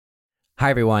Hi,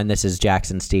 everyone. This is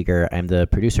Jackson Steger. I'm the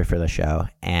producer for the show.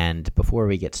 And before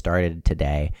we get started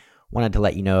today, wanted to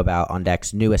let you know about On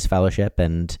Deck's newest fellowship,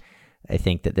 and I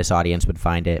think that this audience would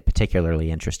find it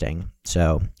particularly interesting.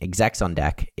 So Execs on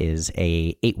Deck is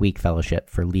a 8-week fellowship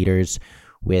for leaders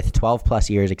with 12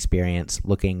 plus years experience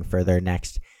looking for their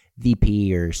next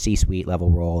VP or C-suite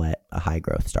level role at a high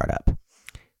growth startup.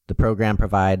 The program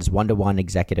provides one-to-one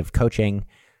executive coaching,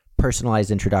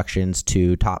 personalized introductions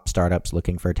to top startups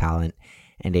looking for talent,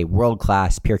 and a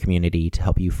world-class peer community to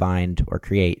help you find or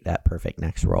create that perfect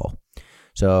next role.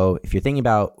 So if you're thinking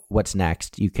about what's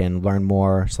next, you can learn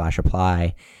more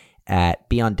 /apply at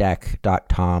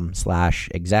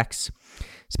beondeck.com/execs.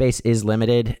 Space is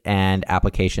limited, and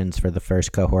applications for the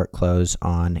first cohort close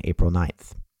on April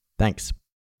 9th. Thanks.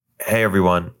 Hey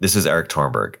everyone, this is Eric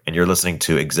Tornberg, and you're listening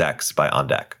to Execs by On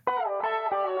Deck.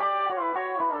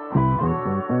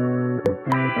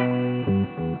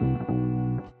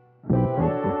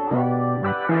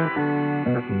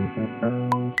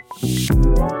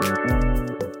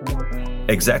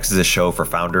 Execs is a show for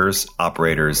founders,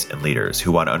 operators, and leaders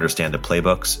who want to understand the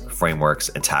playbooks, frameworks,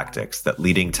 and tactics that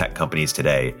leading tech companies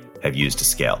today have used to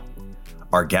scale.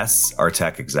 Our guests are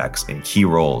tech execs in key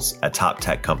roles at top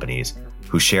tech companies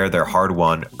who share their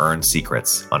hard-won, earned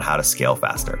secrets on how to scale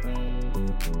faster.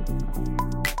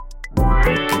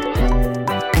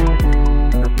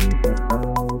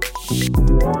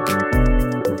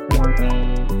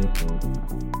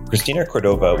 Cristina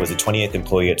Cordova was the 28th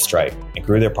employee at Stripe and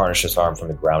grew their partnerships arm from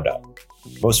the ground up.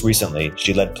 Most recently,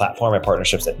 she led platform and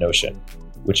partnerships at Notion,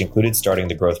 which included starting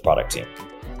the growth product team.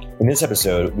 In this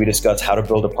episode, we discuss how to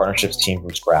build a partnerships team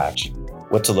from scratch,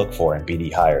 what to look for in BD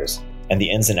hires, and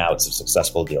the ins and outs of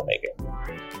successful deal making.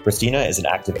 Cristina is an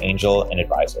active angel and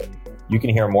advisor. You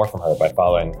can hear more from her by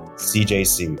following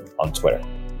CJC on Twitter.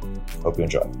 Hope you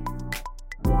enjoy.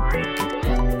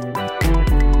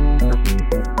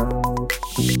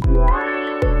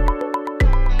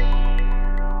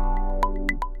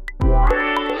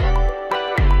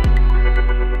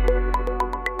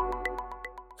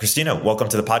 Cristina, welcome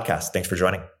to the podcast. Thanks for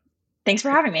joining. Thanks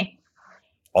for having me.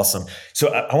 Awesome.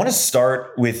 So I want to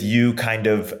start with you kind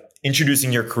of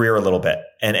introducing your career a little bit.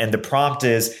 And the prompt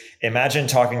is, imagine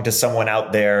talking to someone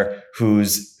out there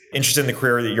who's interested in the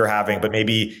career that you're having, but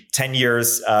maybe 10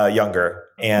 years younger.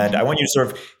 And I want you to sort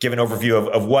of give an overview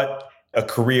of what a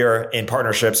career in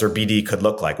partnerships or BD could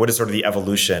look like. What is sort of the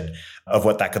evolution of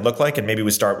what that could look like? And maybe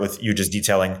we start with you just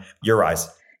detailing your rise.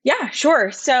 Yeah,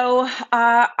 sure. So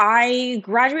I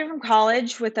graduated from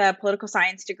college with a political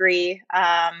science degree.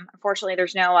 Unfortunately,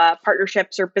 there's no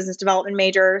partnerships or business development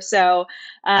major. So,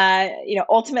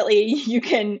 ultimately, you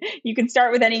can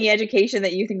start with any education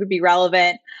that you think would be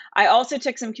relevant. I also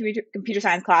took some computer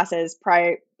science classes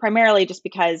primarily just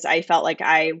because I felt like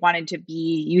I wanted to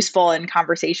be useful in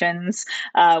conversations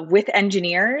with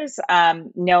engineers,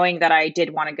 knowing that I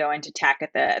did want to go into tech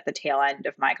at the tail end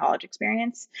of my college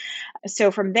experience. So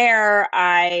from there,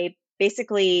 I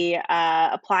basically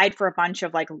applied for a bunch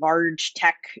of large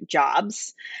tech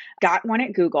jobs, got one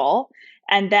at Google.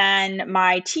 And then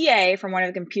my TA from one of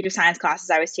the computer science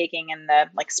classes I was taking in the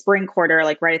spring quarter,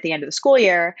 right at the end of the school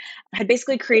year, had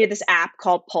basically created this app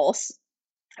called Pulse.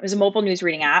 It was a mobile news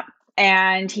reading app,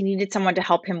 and he needed someone to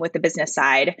help him with the business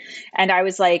side. And I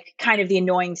was kind of the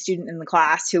annoying student in the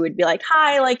class who would be like,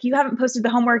 hi, you haven't posted the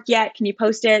homework yet. Can you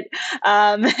post it?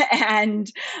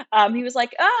 He was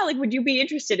like, oh, would you be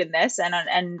interested in this?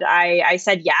 And I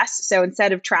said yes. So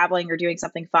instead of traveling or doing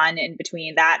something fun in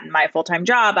between that and my full-time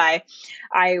job,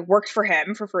 I worked for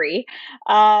him for free.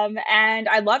 And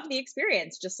I loved the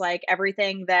experience, just like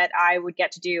everything that I would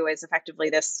get to do as effectively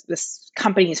this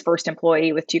company's first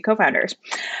employee with 2 co-founders.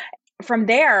 From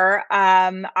there,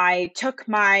 I took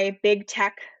my big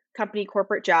tech company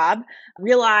corporate job,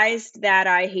 realized that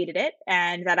I hated it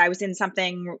and that I was in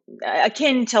something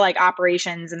akin to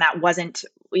operations, and that wasn't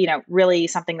really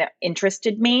something that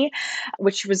interested me,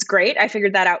 which was great. I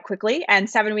figured that out quickly. And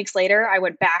 7 weeks later, I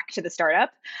went back to the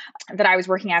startup that I was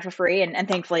working at for free. And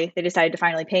thankfully, they decided to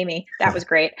finally pay me. That was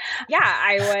great. Yeah,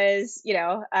 I was,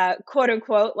 quote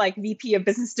unquote, VP of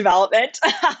business development,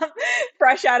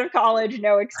 fresh out of college,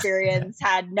 no experience,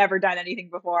 had never done anything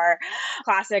before.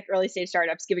 Classic early stage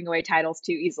startups giving away titles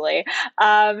too easily.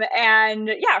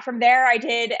 From there, I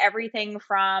did everything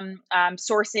from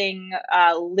sourcing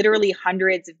literally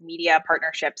hundreds of media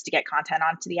partnerships to get content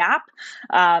onto the app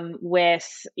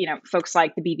with folks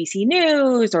like the BBC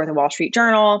News or the Wall Street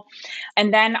Journal.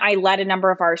 And then I led a number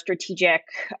of our strategic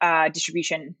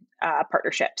distribution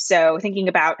partnerships. So thinking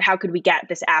about how could we get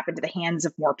this app into the hands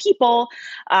of more people,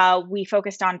 we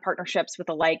focused on partnerships with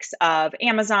the likes of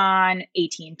Amazon,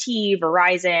 AT&T,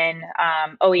 Verizon,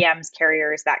 OEMs,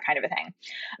 carriers, that kind of a thing.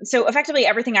 So effectively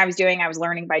everything I was doing, I was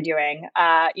learning by doing.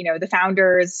 The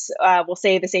founders will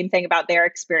say the same thing about their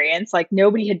experience. Like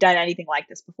nobody had done anything like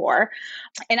this before.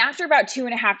 And after about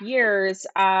 2.5 years,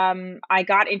 I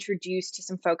got introduced to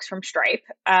some folks from Stripe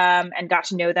and got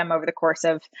to know them over the course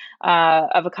of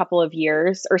a couple of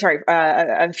years,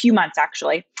 a few months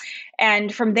actually.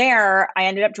 And from there, I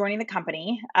ended up joining the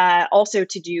company also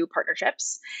to do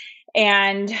partnerships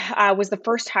and was the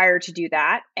first hire to do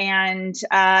that, and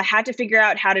had to figure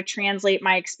out how to translate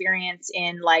my experience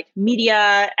in like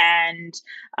media and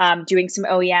doing some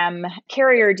OEM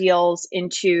carrier deals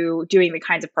into doing the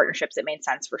kinds of partnerships that made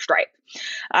sense for Stripe,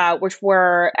 which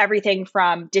were everything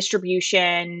from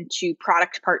distribution to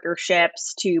product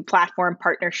partnerships to platform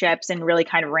partnerships, and really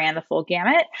kind of ran the full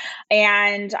gamut.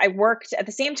 And I worked at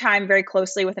the same time very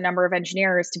closely with a number of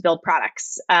engineers to build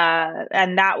products.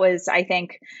 And that was, I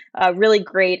think, a really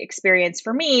great experience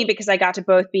for me because I got to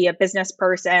both be a business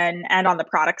person and on the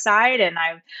product side. And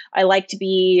I like to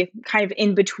be kind of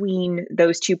in between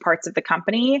those two parts of the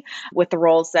company with the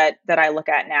roles that I look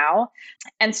at now.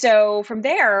 And so from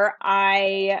there,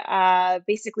 I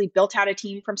basically built out a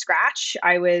team from scratch.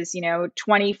 I was,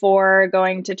 24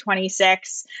 going to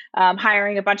 26,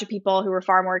 hiring a bunch of people who were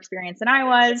far more experienced than I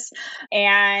was,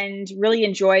 and really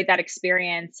enjoyed that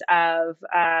experience of,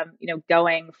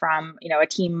 going from, a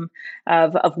team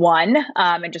of one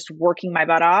and just working my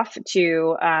butt off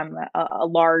to a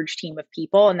large team of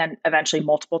people, and then eventually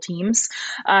multiple teams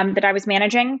that I was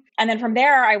managing. And then from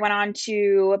there, I went on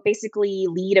to basically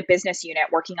lead a business unit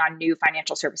working on new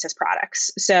financial services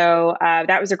products. So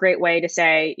that was a great way to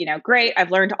say, great,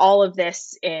 I've learned all of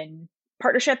this in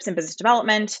partnerships and business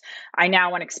development. I now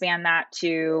want to expand that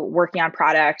to working on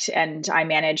product, and I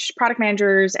manage product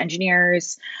managers,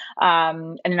 engineers,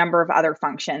 and a number of other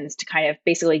functions to kind of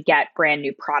basically get brand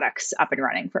new products up and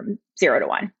running from 0 to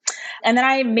 1. And then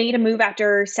I made a move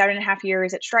after 7.5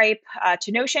 years at Stripe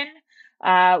to Notion,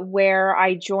 where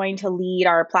I joined to lead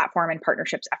our platform and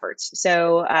partnerships efforts.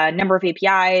 So a number of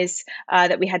APIs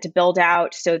that we had to build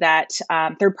out so that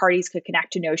third parties could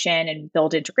connect to Notion and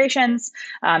build integrations.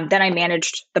 Then I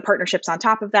managed the partnerships on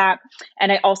top of that.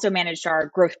 And I also managed our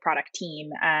growth product team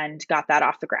and got that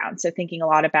off the ground. So thinking a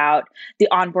lot about the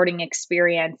onboarding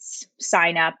experience,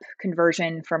 sign up,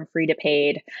 conversion from free to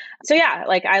paid. So yeah,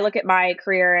 like I look at my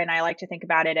career and I like to think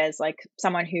about it as like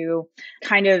someone who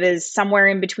kind of is somewhere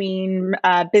in between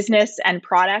business and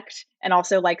product, and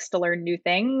also likes to learn new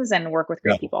things and work with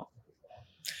great people.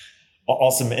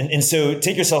 Awesome. And so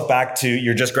take yourself back to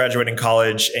you're just graduating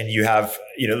college, and you have,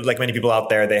 like many people out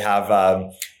there, they have,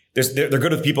 they're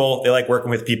good with people. They like working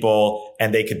with people,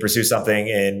 and they could pursue something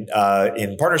in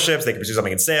partnerships. They can pursue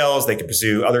something in sales. They can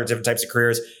pursue other different types of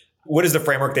careers. What is the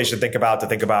framework they should think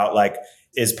about like,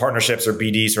 is partnerships or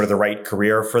BD sort of the right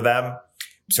career for them?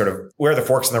 Sort of where the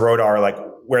forks in the road are, like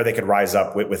where they could rise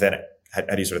up within it. How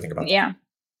do you sort of think about that?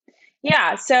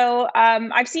 Yeah. So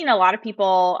I've seen a lot of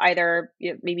people either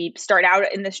maybe start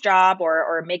out in this job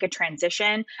or make a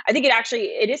transition. I think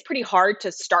it is pretty hard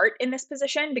to start in this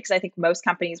position because I think most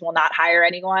companies will not hire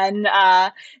anyone,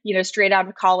 straight out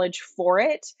of college for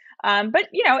it. But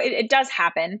it does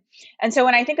happen. And so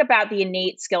when I think about the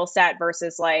innate skill set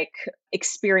versus like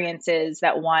experiences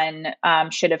that one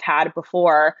should have had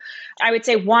before, I would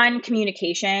say one,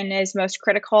 communication is most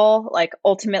critical. Like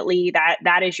ultimately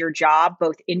that is your job,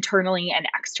 both internally and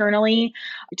externally,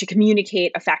 to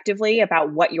communicate effectively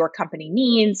about what your company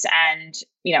needs and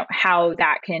how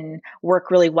that can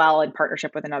work really well in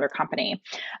partnership with another company.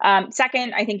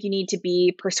 Second, I think you need to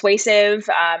be persuasive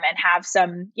and have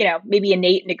some, maybe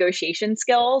innate negotiation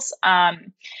skills.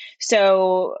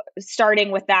 So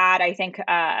starting with that, I think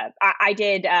I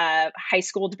did high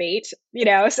school debate,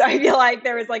 so I feel like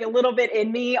there was like a little bit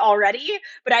in me already,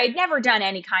 but I had never done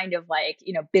any kind of like,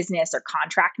 business or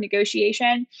contract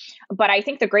negotiation. But I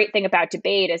think the great thing about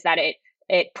debate is that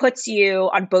it puts you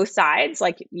on both sides.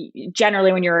 Like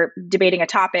generally when you're debating a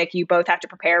topic, you both have to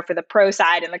prepare for the pro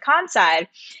side and the con side.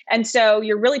 And so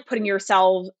you're really putting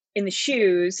yourself in the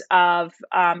shoes of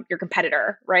your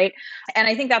competitor, right? And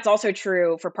I think that's also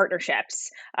true for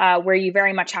partnerships, where you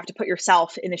very much have to put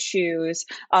yourself in the shoes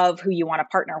of who you want to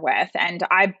partner with. And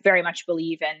I very much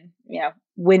believe in,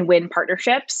 win-win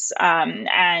partnerships,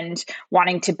 and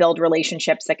wanting to build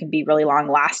relationships that can be really long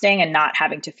lasting and not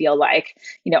having to feel like,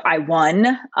 I won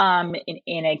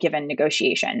in a given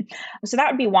negotiation. So that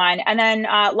would be one. And then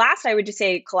last, I would just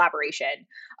say collaboration.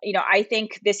 I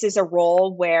think this is a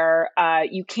role where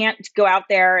you can't go out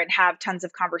there and have tons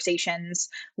of conversations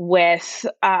with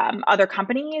other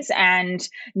companies and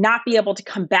not be able to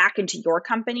come back into your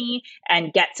company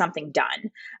and get something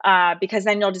done. Because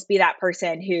then you'll just be that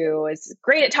person who is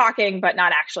great at talking, but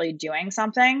not actually doing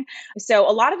something. So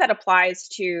a lot of that applies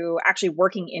to actually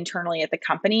working internally at the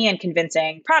company and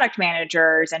convincing product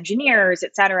managers, engineers,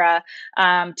 et cetera,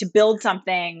 to build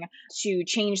something to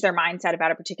change their mindset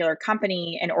about a particular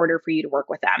company in order for you to work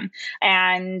with them.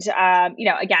 And,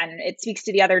 again, it speaks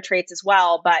to the other traits as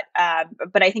well, but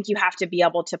I think you have to be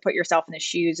able to put yourself in the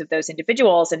shoes of those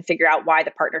individuals and figure out why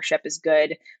the partnership is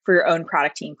good for your own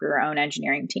product team, for your own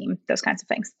engineering team, those kinds of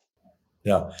things.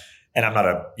 Yeah. And I'm not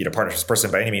a partnerships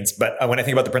person by any means, but when I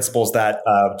think about the principles that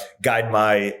guide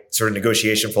my sort of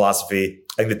negotiation philosophy,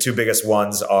 I think the two biggest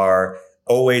ones are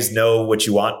always know what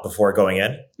you want before going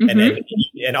in. Mm-hmm.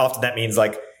 And often that means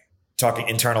like talking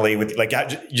internally with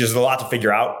there's a lot to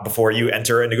figure out before you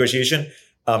enter a negotiation,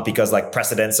 because like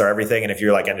precedents are everything. And if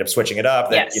you're like ended up switching it up,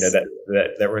 then, yes,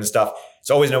 that ruins stuff.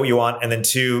 So always know what you want. And then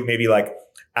two, maybe like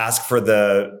ask for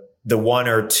the one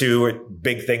or two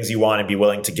big things you want and be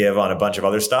willing to give on a bunch of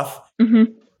other stuff.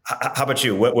 Mm-hmm. How about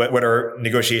you? What are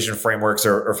negotiation frameworks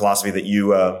or philosophy that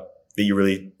you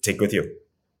really take with you?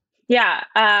 Yeah,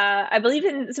 I believe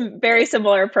in some very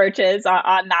similar approaches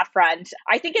on that front.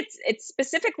 I think it's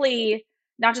specifically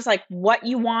not just like what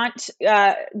you want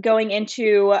going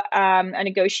into a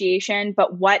negotiation,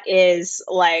 but what is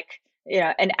like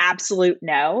an absolute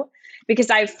no. Because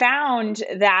I've found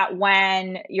that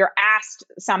when you're asked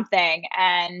something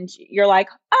and you're like,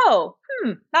 oh,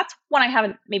 that's one I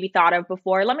haven't maybe thought of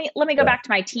before. Let me go back to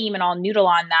my team and I'll noodle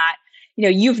on that.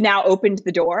 You've now opened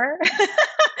the door.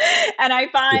 And I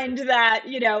find that,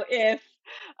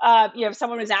 if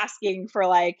someone was asking for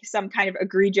like some kind of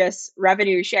egregious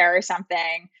revenue share or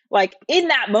something, like in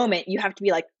that moment, you have to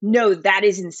be like, no, that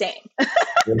is insane.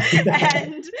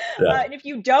 And if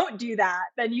you don't do that,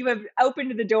 then you have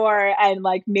opened the door and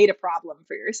like made a problem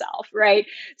for yourself. Right.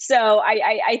 So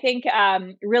I think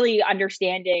really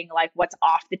understanding like what's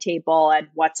off the table and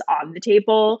what's on the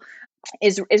table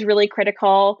is really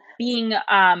critical. Being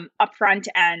upfront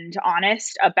and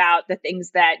honest about the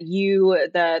things that you,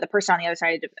 the person on the other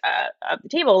side of the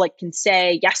table, like can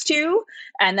say yes to,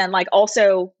 and then like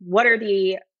also what are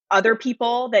the other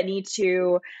people that need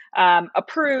to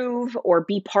approve or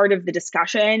be part of the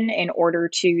discussion in order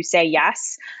to say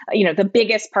yes. The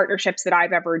biggest partnerships that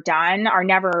I've ever done are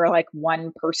never like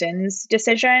one person's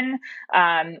decision.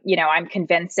 I'm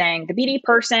convincing the BD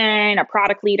person, a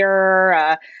product leader,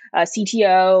 a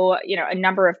CTO, a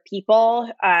number of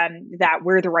people that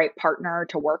we're the right partner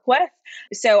to work with.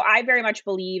 So I very much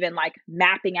believe in like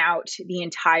mapping out the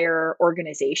entire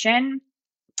organization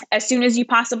as soon as you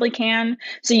possibly can,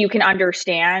 so you can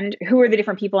understand who are the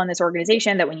different people in this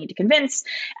organization that we need to convince.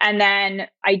 And then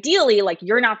ideally, like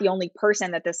you're not the only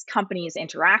person that this company is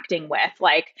interacting with.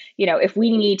 Like, if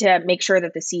we need to make sure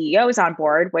that the CEO is on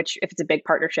board, which if it's a big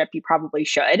partnership, you probably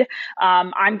should,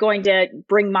 I'm going to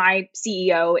bring my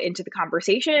CEO into the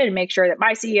conversation and make sure that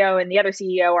my CEO and the other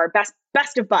CEO are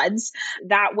best of buds.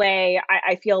 That way,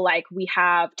 I feel like we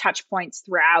have touch points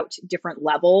throughout different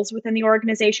levels within the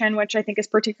organization, which I think is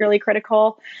particularly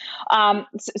critical.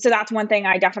 So that's one thing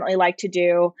I definitely like to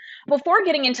do. Before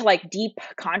getting into like deep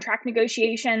contract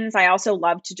negotiations, I also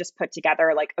love to just put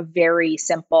together like a very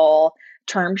simple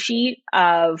term sheet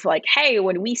of like, hey,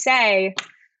 when we say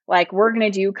like we're going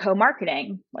to do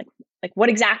co-marketing, like what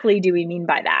exactly do we mean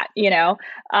by that?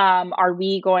 Are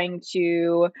we going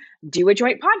to do a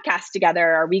joint podcast together?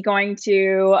 Are we going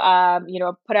to,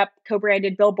 put up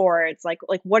co-branded billboards? Like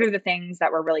what are the things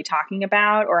that we're really talking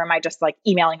about? Or am I just like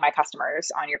emailing my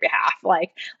customers on your behalf? Like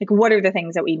what are the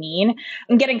things that we mean?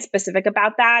 And getting specific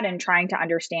about that and trying to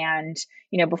understand,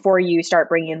 before you start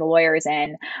bringing the lawyers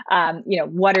in,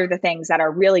 what are the things that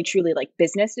are really truly like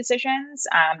business decisions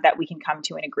that we can come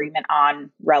to an agreement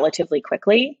on relatively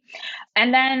quickly.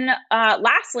 And then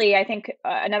lastly, I think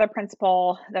another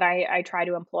principle that I try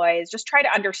to employ is just try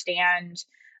to understand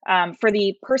for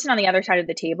the person on the other side of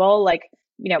the table, like,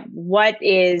 what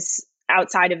is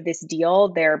outside of this deal,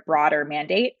 their broader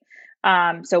mandate.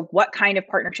 So what kind of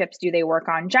partnerships do they work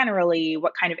on generally?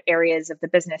 What kind of areas of the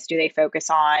business do they focus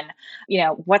on?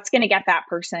 What's going to get that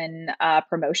person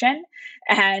promotion?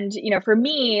 And, for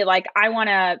me, like I want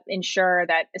to ensure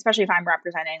that, especially if I'm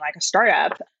representing like a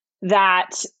startup,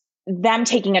 that them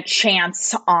taking a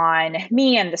chance on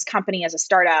me and this company as a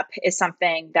startup is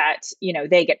something that,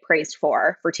 they get praised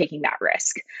for taking that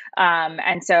risk.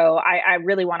 And so I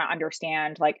really want to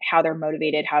understand like how they're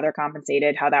motivated, how they're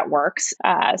compensated, how that works,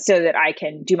 so that I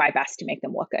can do my best to make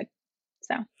them look good.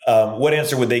 So, what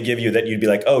answer would they give you that you'd be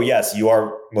like, oh yes, you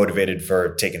are motivated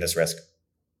for taking this risk,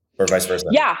 or vice versa?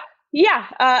 yeah. Yeah.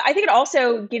 I think it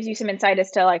also gives you some insight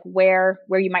as to like where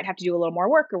you might have to do a little more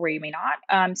work or where you may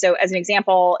not. So as an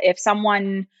example, if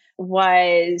someone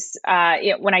was,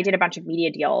 when I did a bunch of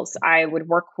media deals, I would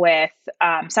work with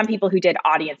some people who did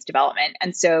audience development.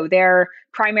 And so their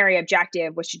primary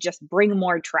objective was to just bring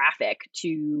more traffic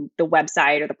to the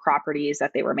website or the properties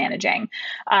that they were managing.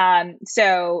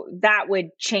 So that would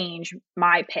change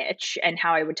my pitch and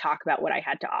how I would talk about what I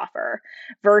had to offer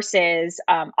versus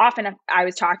often if I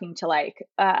was talking to like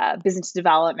business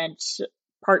development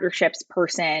partnerships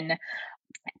person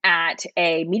at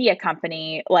a media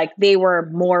company, like they were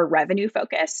more revenue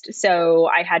focused. So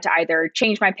I had to either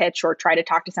change my pitch or try to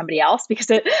talk to somebody else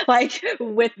because like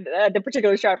with the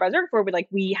particular startup I was working for,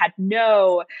 we had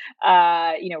no,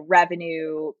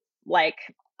 revenue, like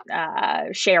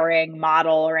sharing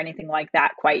model or anything like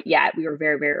that quite yet. We were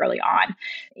very, very early on.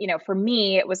 For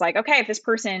me, it was like, okay, if this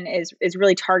person is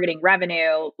really targeting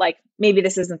revenue, like maybe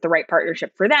this isn't the right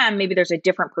partnership for them. Maybe there's a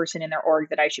different person in their org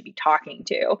that I should be talking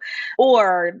to.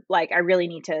 Or like I really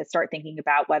need to start thinking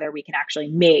about whether we can actually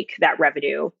make that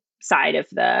revenue side of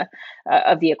the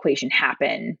equation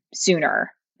happen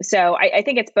sooner. So I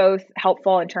think it's both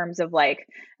helpful in terms of like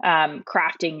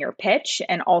crafting your pitch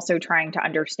and also trying to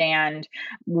understand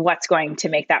what's going to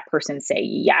make that person say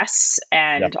yes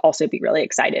and also be really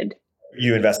excited.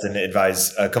 You invest and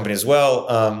advise companies as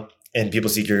well, and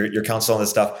people seek your counsel on this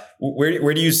stuff.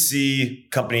 Where do you see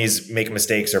companies make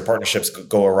mistakes or partnerships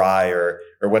go awry, or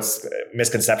what's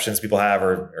misconceptions people have,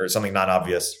 or something not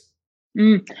obvious?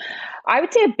 I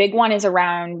would say a big one is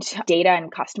around data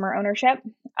and customer ownership.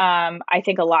 I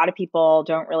think a lot of people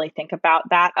don't really think about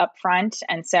that up front.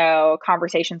 And so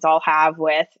conversations I'll have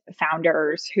with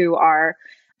founders who are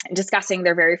discussing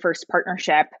their very first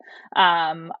partnership,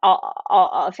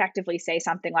 I'll effectively say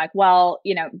something like, well,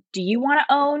 do you want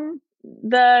to own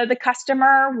the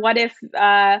customer? What if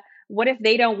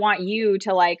they don't want you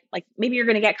to like maybe you're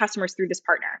going to get customers through this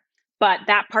partner, but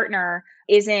that partner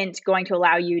isn't going to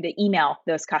allow you to email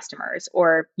those customers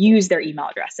or use their email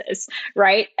addresses,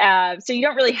 right? So you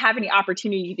don't really have any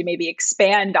opportunity to maybe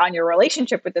expand on your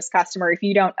relationship with this customer if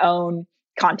you don't own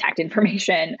contact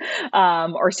information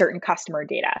or certain customer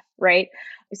data, right?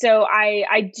 So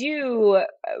I do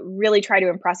really try to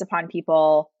impress upon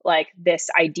people like this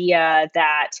idea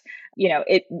that,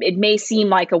 it may seem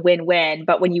like a win-win,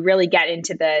 but when you really get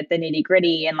into the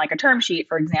nitty-gritty and like a term sheet,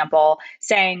 for example,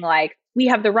 saying like, we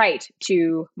have the right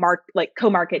to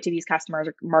co-market to these customers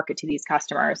or market to these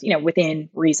customers, within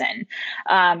reason,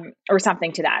 or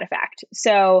something to that effect.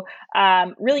 So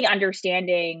really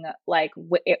understanding like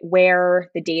where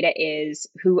the data is,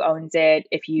 who owns it,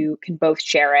 if you can both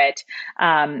share it,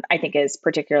 I think is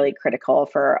particularly critical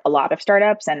for a lot of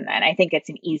startups. And I think it's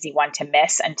an easy one to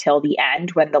miss until the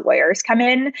end when the lawyers come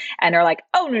in and they're like,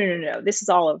 oh, no, this is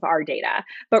all of our data.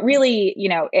 But really,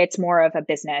 it's more of a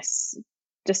business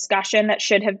discussion that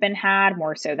should have been had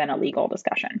more so than a legal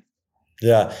discussion.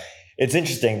 Yeah, it's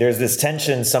interesting. There's this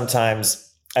tension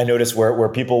sometimes I notice where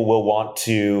people will want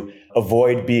to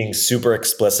avoid being super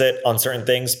explicit on certain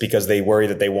things because they worry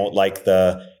that they won't like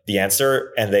the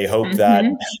answer, and they hope that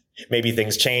maybe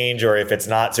things change, or if it's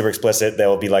not super explicit, there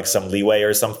will be like some leeway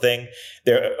or something.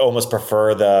 They almost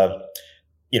prefer the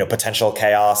potential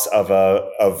chaos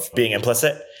of being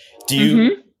implicit. Do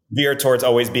you veer towards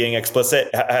always being explicit?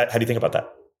 How do you think about that?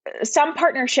 Some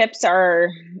partnerships are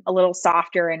a little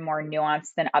softer and more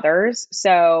nuanced than others.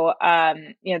 So,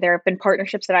 there have been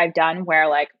partnerships that I've done where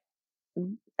like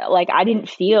I didn't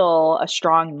feel a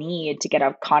strong need to get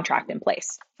a contract in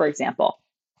place, for example.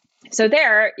 So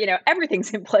there,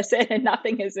 everything's implicit and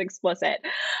nothing is explicit.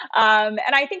 And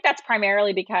I think that's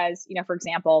primarily because, for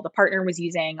example, the partner was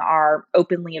using our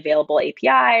openly available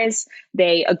APIs.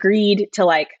 They agreed to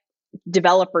like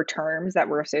developer terms that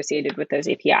were associated with those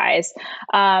APIs.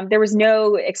 There was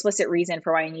no explicit reason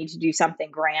for why I need to do something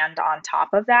grand on top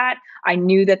of that. I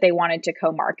knew that they wanted to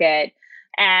co-market.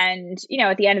 And,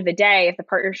 at the end of the day, if the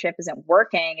partnership isn't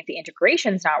working, if the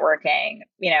integration's not working,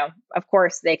 of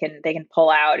course they can pull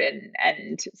out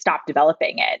and stop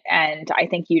developing it. And I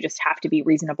think you just have to be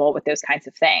reasonable with those kinds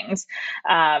of things,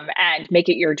 and make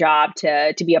it your job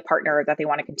to be a partner that they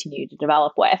want to continue to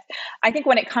develop with. I think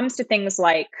when it comes to things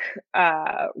like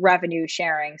revenue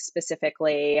sharing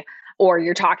specifically, or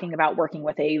you're talking about working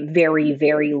with a very,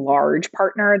 very large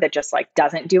partner that just like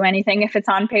doesn't do anything if it's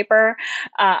on paper,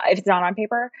 if it's not on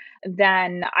paper,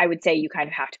 then I would say you kind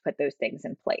of have to put those things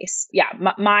in place. Yeah,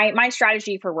 my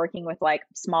strategy for working with like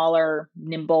smaller,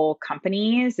 nimble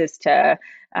companies is to,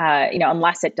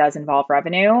 unless it does involve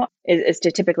revenue, is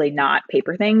to typically not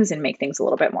paper things and make things a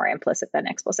little bit more implicit than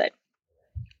explicit.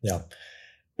 Yeah,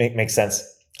 makes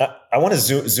sense. I want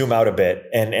to zoom out a bit,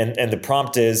 and the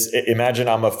prompt is: imagine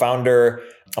I'm a founder,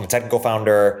 I'm a technical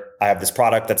founder. I have this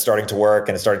product that's starting to work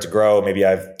and it's starting to grow. Maybe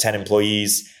I have 10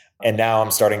 employees, and now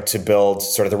I'm starting to build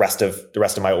sort of the rest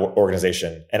of my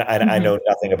organization. And I know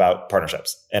nothing about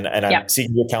partnerships, and I'm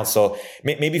seeking your counsel.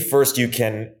 Maybe first you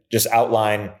can just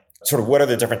outline sort of what are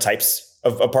the different types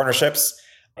of partnerships,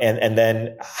 and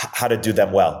then how to do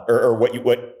them well, or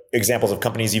what examples of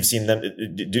companies you've seen them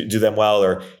do them well,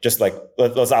 or just like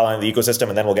let's outline the ecosystem,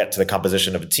 and then we'll get to the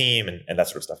composition of a team and that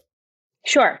sort of stuff.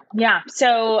 Sure. Yeah.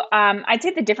 So I'd say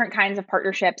the different kinds of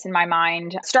partnerships in my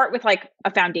mind start with like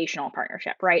a foundational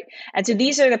partnership, right? And so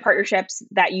these are the partnerships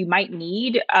that you might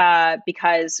need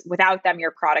because without them,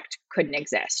 your product couldn't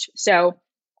exist. So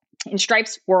in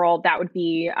Stripe's world, that would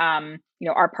be,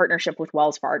 our partnership with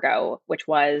Wells Fargo, which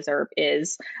was or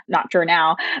is, not sure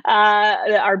now,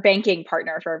 our banking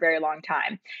partner for a very long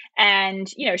time. And,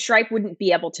 Stripe wouldn't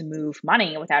be able to move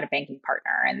money without a banking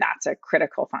partner. And that's a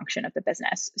critical function of the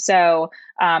business. So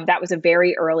that was a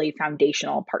very early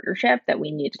foundational partnership that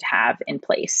we needed to have in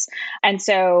place. And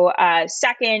so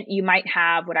second, you might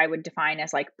have what I would define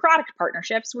as like product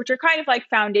partnerships, which are kind of like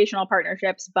foundational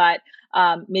partnerships, but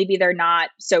maybe they're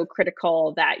not so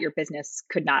critical that your business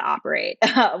could not operate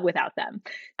without them.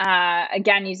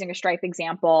 Again, using a Stripe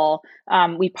example,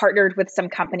 we partnered with some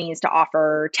companies to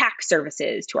offer tax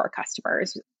services to our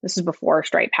customers. This is before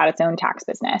Stripe had its own tax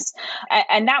business.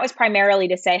 And that was primarily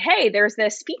to say, hey, there's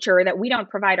this feature that we don't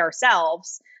provide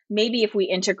ourselves. Maybe if we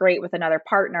integrate with another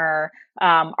partner,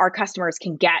 our customers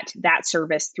can get that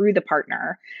service through the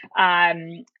partner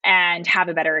and have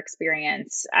a better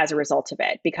experience as a result of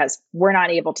it, because we're not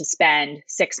able to spend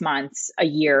 6 months, a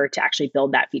year to actually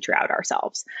build that feature out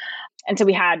ourselves. And so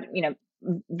we had,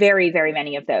 very, very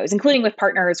many of those, including with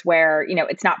partners where,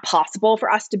 it's not possible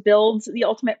for us to build the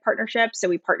ultimate partnership. So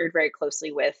we partnered very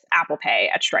closely with Apple Pay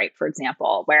at Stripe, for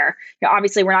example, where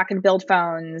obviously we're not going to build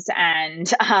phones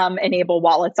and enable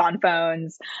wallets on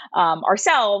phones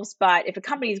ourselves. But if a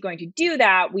company is going to do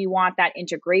that, we want that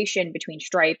integration between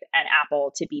Stripe and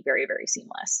Apple to be very, very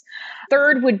seamless.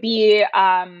 Third would be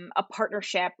a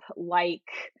partnership like,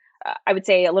 I would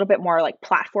say a little bit more like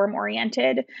platform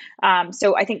oriented.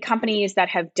 So I think companies that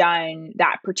have done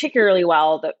that particularly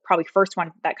well, the probably first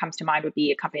one that comes to mind would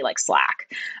be a company like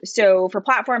Slack. So for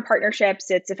platform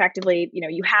partnerships, it's effectively,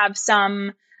 you have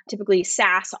some typically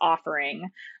SaaS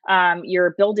offering.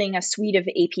 You're building a suite of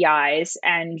APIs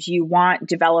and you want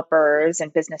developers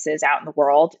and businesses out in the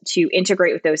world to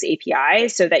integrate with those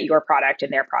APIs so that your product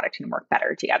and their product can work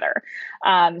better together.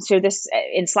 So this,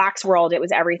 in Slack's world, it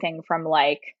was everything from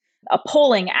like a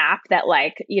polling app that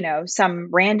some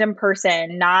random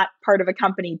person, not part of a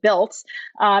company, built.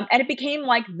 And it became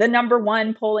like the number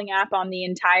one polling app on the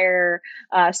entire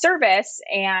service.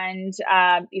 And,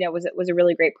 was a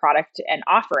really great product and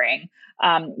offering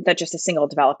that just a single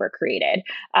developer created.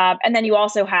 And then you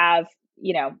also have,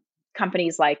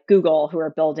 companies like Google who are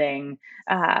building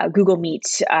Google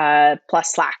Meet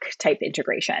plus Slack type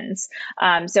integrations.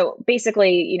 So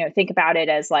basically, think about it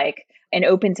as like an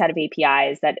open set of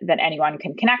APIs that anyone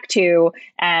can connect to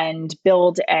and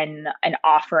build an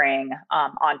offering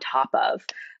on top of.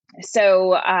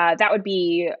 So that would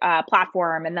be a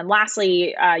platform. And then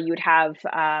lastly, you would have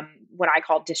what I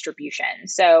call distribution.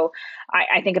 So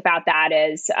I think about that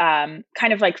as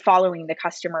kind of like following the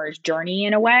customer's journey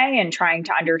in a way and trying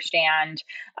to understand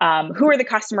who are the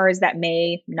customers that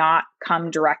may not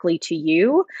come directly to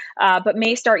you, but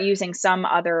may start using some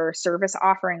other service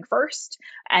offering first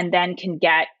and then can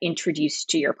get introduced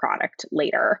to your product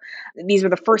later. These were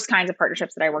the first kinds of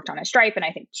partnerships that I worked on at Stripe. And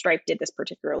I think Stripe did this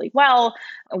particularly well,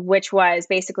 which was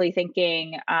basically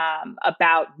thinking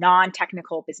about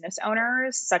non-technical business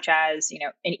owners, such as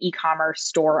an e-commerce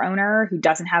store owner who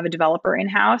doesn't have a developer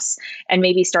in-house and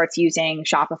maybe starts using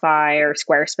Shopify or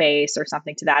Squarespace or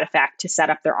something to that effect to set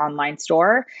up their online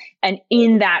store. And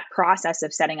in that process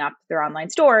of setting up their online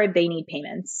store, they need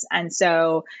payments. And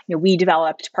so, we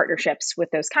developed partnerships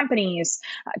with those companies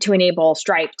to enable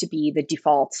Stripe to be the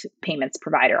default payments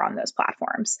provider on those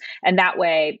platforms. And that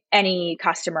way, any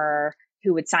customer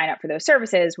who would sign up for those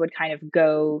services would kind of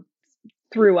go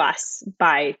through us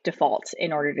by default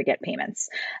in order to get payments.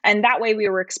 And that way we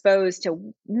were exposed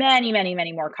to many, many,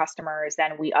 many more customers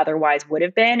than we otherwise would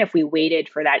have been if we waited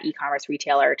for that e-commerce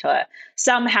retailer to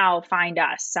somehow find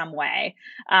us some way.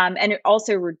 And it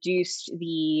also reduced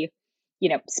the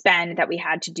spend that we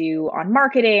had to do on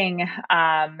marketing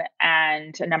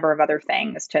and a number of other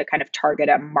things to kind of target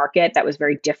a market that was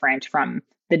very different from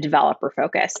the developer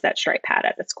focus that Stripe had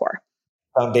at its core.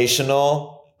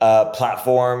 Foundational,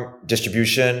 platform,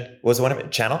 distribution. What was the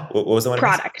one? Channel? What was the one?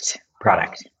 Product.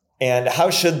 And how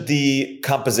should the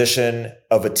composition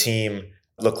of a team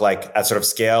look like at sort of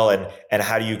scale? And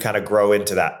how do you kind of grow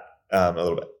into that a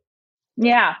little bit?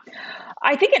 Yeah.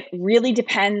 I think it really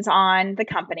depends on the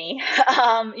company.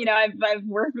 I've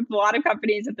worked with a lot of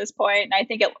companies at this point, and I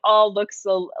think it all looks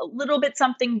a little bit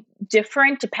something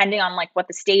different depending on like what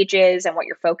the stage is and what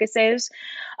your focus is.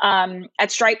 At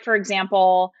Stripe, for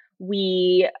example,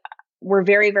 we were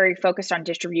very, very focused on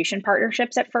distribution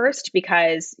partnerships at first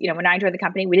because, when I joined the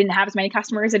company, we didn't have as many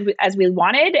customers as we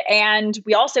wanted. And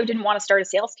we also didn't want to start a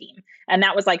sales team. And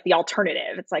that was like the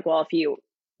alternative. It's like, well, if you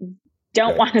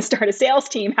don't want to start a sales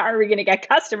team, how are we going to get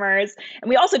customers? And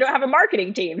we also don't have a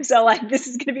marketing team. So like, this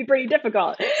is going to be pretty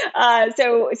difficult.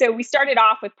 So we started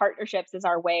off with partnerships as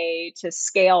our way to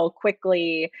scale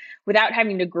quickly without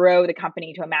having to grow the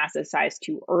company to a massive size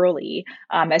too early,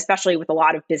 especially with a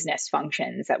lot of business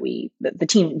functions that the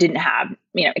team didn't have,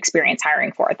 experience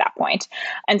hiring for at that point.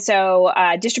 And so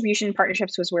distribution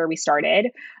partnerships was where we started.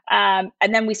 And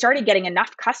then we started getting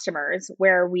enough customers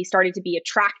where we started to be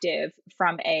attractive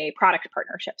from a product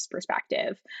partnerships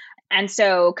perspective. And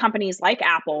so companies like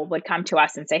Apple would come to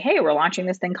us and say, hey, we're launching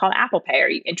this thing called Apple Pay. Are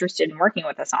you interested in working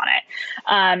with us on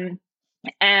it?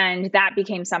 And that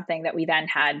became something that we then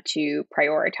had to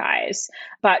prioritize.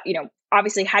 But,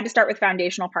 obviously had to start with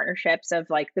foundational partnerships of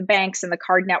like the banks and the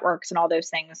card networks and all those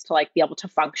things to like be able to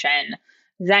function,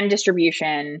 then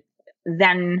distribution,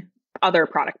 then other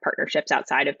product partnerships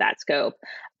outside of that scope,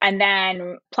 and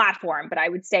then platform. But I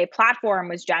would say platform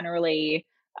was generally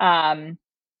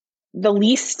the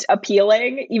least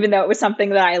appealing, even though it was something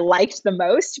that I liked the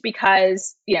most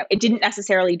because, it didn't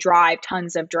necessarily drive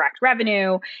tons of direct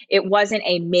revenue. It wasn't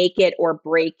a make it or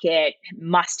break it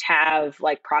must have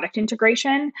like product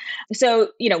integration. So,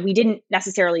 we didn't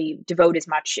necessarily devote as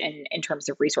much in terms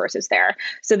of resources there.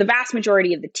 So the vast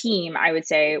majority of the team, I would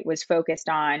say, was focused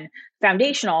on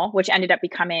foundational, which ended up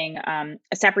becoming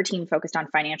a separate team focused on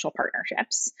financial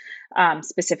partnerships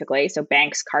specifically. So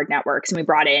banks, card networks, and we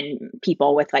brought in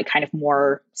people with like kind of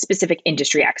more specific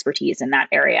industry expertise in that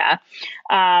area.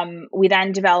 We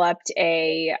then developed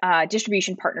a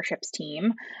distribution partnerships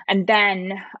team and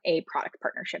then a product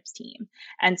partnerships team.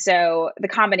 And so the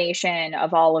combination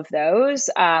of all of those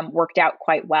worked out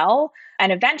quite well.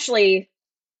 And eventually,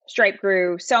 Stripe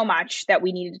grew so much that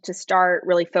we needed to start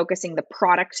really focusing the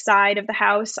product side of the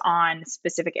house on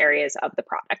specific areas of the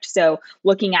product. So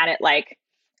looking at it like,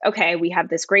 okay, we have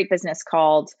this great business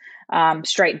called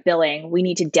Stripe Billing. We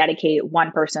need to dedicate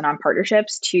one person on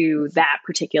partnerships to that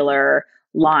particular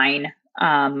line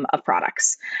of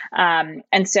products.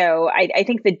 And so I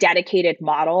think the dedicated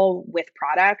model with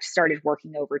product started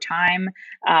working over time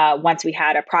once we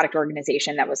had a product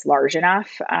organization that was large enough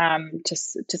to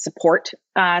support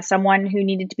someone who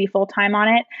needed to be full-time on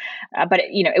it. But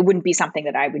it wouldn't be something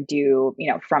that I would do,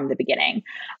 from the beginning.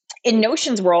 In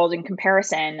Notion's world, in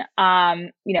comparison,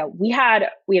 we had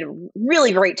a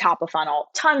really great top of funnel,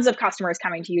 tons of customers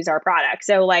coming to use our product.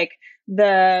 So like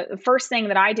the first thing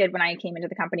that I did when I came into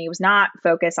the company was not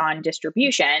focus on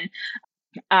distribution.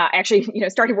 Actually,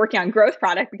 started working on growth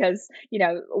product because,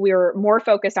 we were more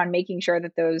focused on making sure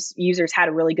that those users had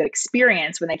a really good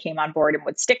experience when they came on board and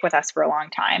would stick with us for a long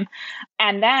time.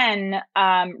 And then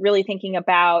really thinking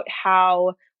about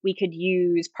how we could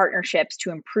use partnerships to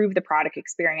improve the product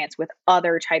experience with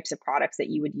other types of products that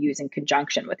you would use in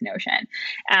conjunction with Notion.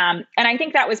 And I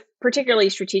think that was particularly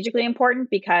strategically important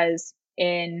because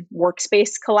in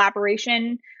workspace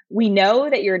collaboration, we know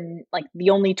that you're like the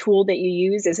only tool that you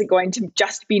use isn't going to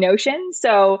just be Notion.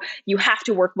 So you have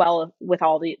to work well with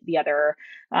all the other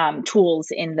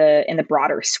tools in the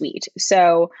broader suite.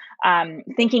 So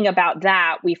thinking about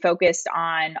that, we focused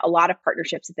on a lot of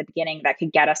partnerships at the beginning that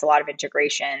could get us a lot of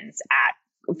integrations at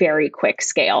very quick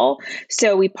scale.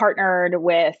 So we partnered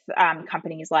with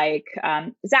companies like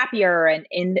Zapier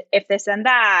and If This and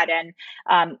That,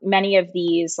 and many of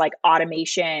these like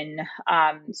automation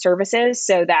services,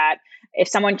 so that if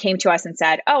someone came to us and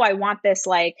said, "Oh, I want this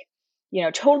like,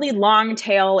 totally long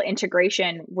tail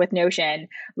integration with Notion,"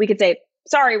 we could say,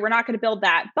 "Sorry, we're not going to build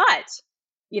that, but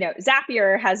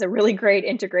Zapier has a really great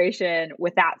integration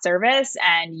with that service,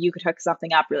 and you could hook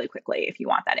something up really quickly if you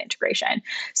want that integration."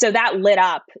 So that lit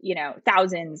up,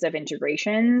 thousands of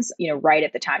integrations, right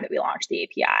at the time that we launched the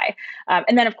API.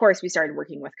 And then, of course, we started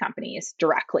working with companies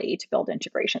directly to build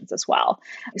integrations as well.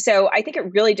 So I think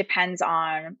it really depends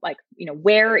on like,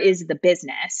 where is the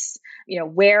business?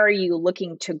 Where are you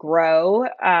looking to grow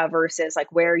versus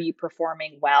like where are you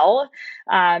performing well?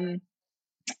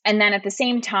 And then at the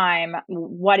same time,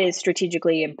 what is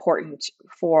strategically important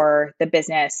for the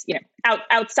business,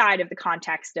 outside of the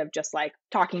context of just like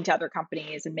talking to other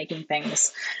companies and making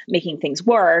things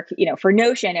work. For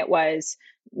Notion, it was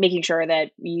making sure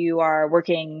that you are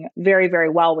working very, very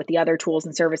well with the other tools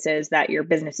and services that your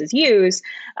businesses use.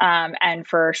 And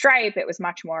for Stripe, it was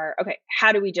much more, okay,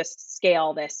 how do we just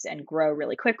scale this and grow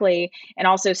really quickly, and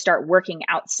also start working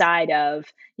outside of,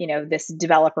 this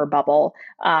developer bubble,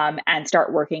 and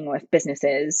start working with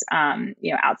businesses,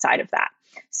 outside of that.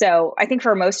 So I think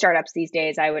for most startups these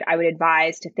days, I would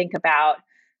advise to think about,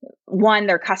 one,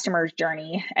 their customer's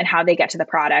journey and how they get to the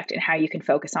product, and how you can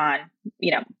focus on,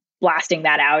 blasting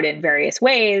that out in various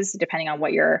ways, depending on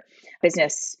what your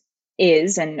business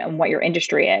is and what your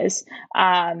industry is.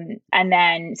 And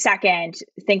then second,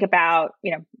 think about,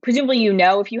 presumably,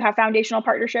 if you have foundational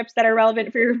partnerships that are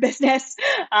relevant for your business.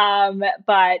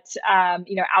 But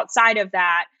outside of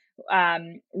that,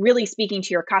 really speaking to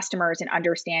your customers and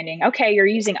understanding, okay, you're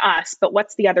using us, but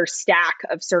what's the other stack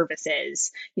of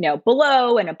services,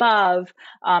 below and above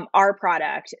our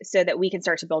product, so that we can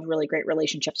start to build really great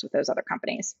relationships with those other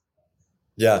companies.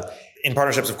 Yeah. In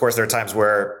partnerships, of course, there are times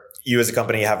where you as a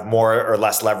company have more or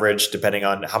less leverage depending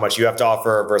on how much you have to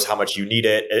offer versus how much you need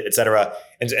it, et cetera.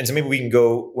 And so maybe we can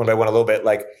go one by one a little bit.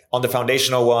 Like on the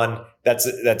foundational one, that's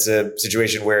a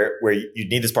situation where you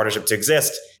need this partnership to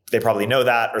exist. They probably know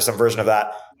that, or some version of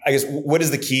that. I guess, what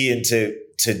is the key into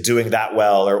doing that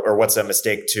well, or what's a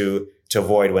mistake to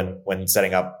avoid when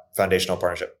setting up foundational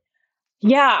partnership?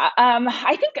 Yeah,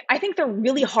 I think they're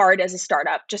really hard as a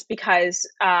startup, just because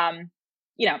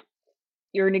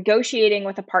you're negotiating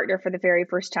with a partner for the very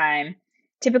first time.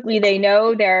 Typically, they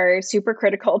know they're super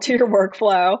critical to your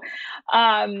workflow.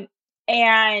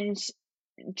 And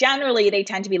generally, they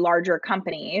tend to be larger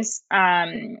companies.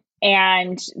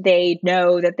 And they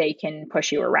know that they can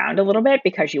push you around a little bit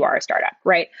because you are a startup,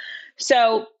 right?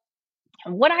 So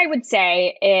what I would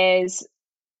say is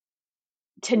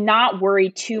to not worry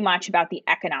too much about the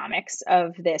economics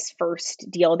of this first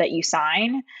deal that you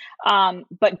sign,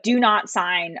 but do not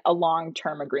sign a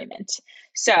long-term agreement.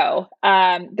 So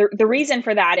the reason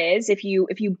for that is, if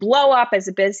you blow up as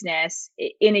a business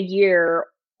in a year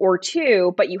or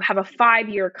two, but you have a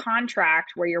 5-year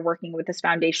contract where you're working with this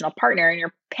foundational partner and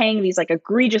you're paying these like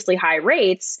egregiously high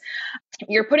rates,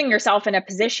 you're putting yourself in a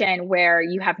position where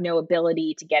you have no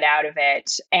ability to get out of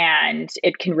it, and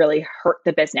it can really hurt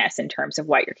the business in terms of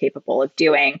what you're capable of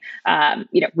doing,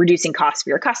 reducing costs for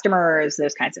your customers,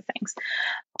 those kinds of things.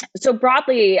 So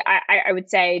broadly, I would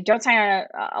say don't sign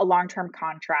a long-term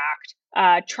contract.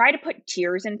 Try to put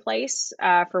tiers in place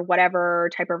for whatever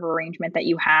type of arrangement that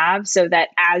you have, so that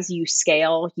as you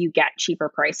scale, you get cheaper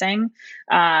pricing.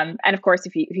 And of course,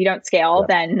 if you don't scale,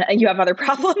 then you have other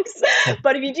problems.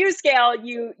 But if you do scale,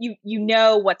 you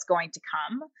know what's going to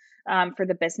come for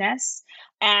the business.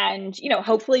 And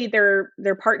hopefully they're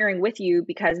partnering with you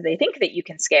because they think that you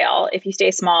can scale. If you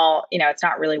stay small, it's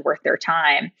not really worth their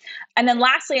time. And then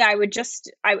lastly, I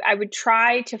would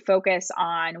try to focus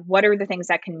on what are the things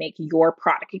that can make your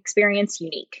product experience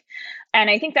unique. And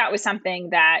I think that was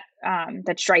something that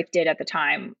Stripe did at the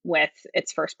time with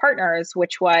its first partners,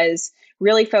 which was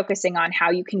really focusing on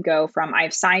how you can go from,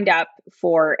 I've signed up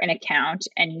for an account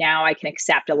and now I can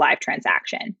accept a live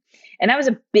transaction. And that was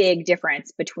a big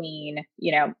difference between,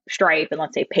 Stripe and,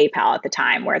 let's say, PayPal at the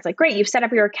time, where it's like, great, you've set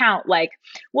up your account, like,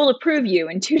 we'll approve you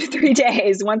in 2 to 3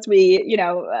 days once we,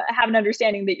 have an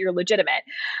understanding that you're legitimate.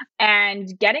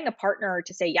 And getting a partner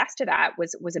to say yes to that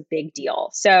was a big deal.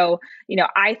 So,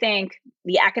 I think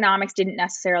the economics didn't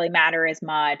necessarily matter as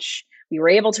much. We were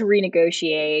able to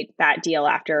renegotiate that deal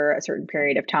after a certain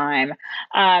period of time.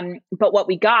 But what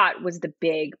we got was the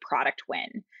big product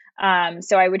win.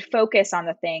 So I would focus on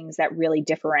the things that really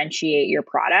differentiate your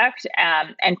product,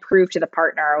 and prove to the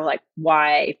partner like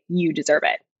why you deserve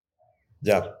it.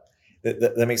 Yeah,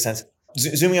 that makes sense.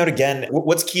 Zooming out again,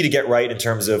 what's key to get right in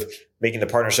terms of making the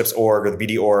partnerships org or the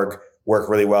BD org work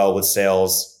really well with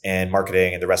sales and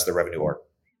marketing and the rest of the revenue org?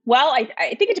 Well,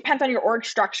 I think it depends on your org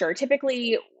structure.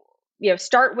 Typically,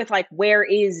 start with like, where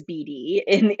is BD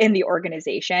in the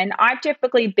organization? I've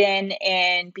typically been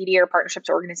in BD or partnerships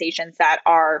organizations that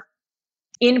are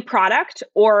in product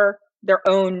or their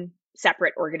own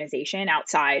separate organization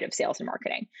outside of sales and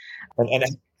marketing. And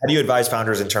how do you advise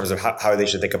founders in terms of how they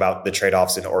should think about the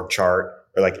trade-offs in org chart,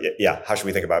 or like, how should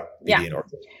we think about BD and org?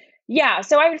 Yeah,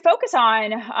 so I would focus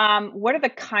on what are the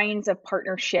kinds of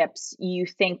partnerships you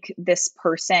think this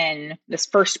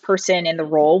first person in the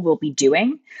role will be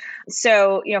doing.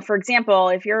 So, for example,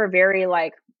 if you're a very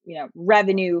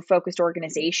revenue focused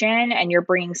organization and you're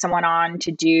bringing someone on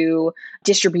to do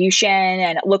distribution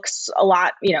and it looks a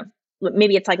lot,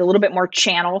 maybe it's like a little bit more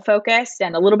channel focused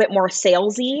and a little bit more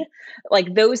salesy,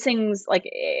 like those things, like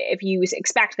if you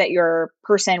expect that your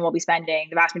person will be spending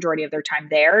the vast majority of their time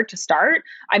there to start,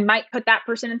 I might put that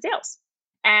person in sales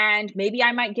and maybe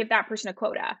I might give that person a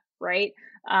quota, right?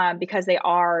 Because they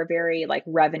are very like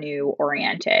revenue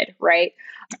oriented, right?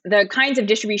 The kinds of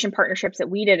distribution partnerships that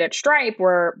we did at Stripe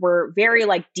were very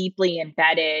like deeply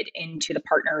embedded into the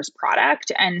partner's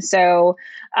product. And so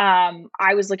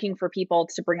I was looking for people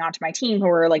to bring onto my team who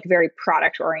were like very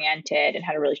product oriented and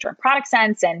had a really strong product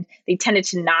sense. And they tended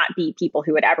to not be people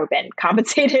who had ever been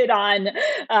compensated on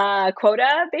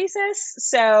quota basis.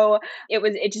 So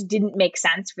it just didn't make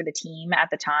sense for the team at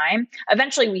the time.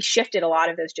 Eventually, we shifted a lot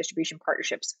of those distribution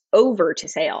partnerships over to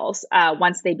sales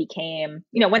once they became,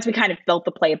 once we kind of built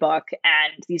the playbook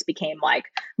and these became like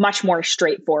much more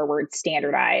straightforward,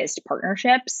 standardized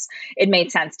partnerships. It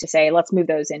made sense to say, let's move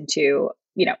those into,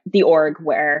 the org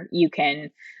where you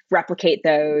can replicate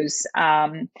those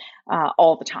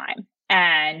all the time.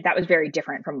 And that was very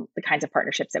different from the kinds of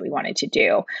partnerships that we wanted to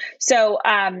do. So,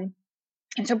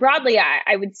 and so broadly,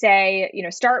 I would say,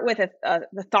 start with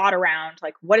the thought around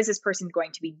like, what is this person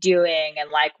going to be doing?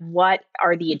 And like, what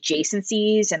are the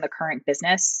adjacencies in the current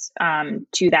business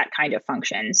to that kind of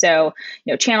function? So,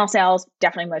 channel sales,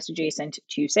 definitely most adjacent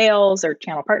to sales, or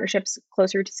channel partnerships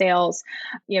closer to sales.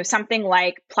 Something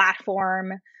like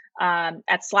platform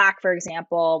at Slack, for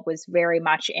example, was very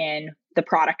much in the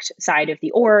product side of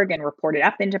the org and reported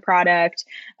up into product.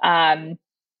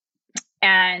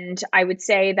 And I would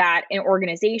say that in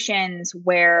organizations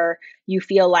where you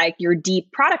feel like your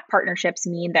deep product partnerships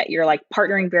mean that you're like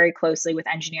partnering very closely with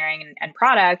engineering and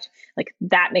product, like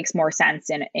that makes more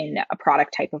sense in a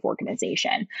product type of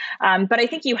organization. But I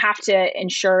think you have to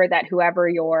ensure that whoever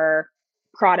your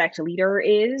product leader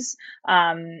is,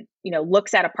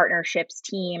 looks at a partnerships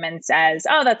team and says,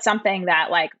 oh, that's something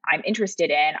that like I'm interested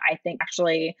in. I think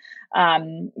actually,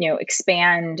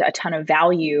 expand a ton of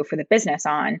value for the business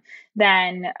on,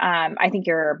 then I think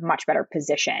you're much better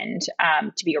positioned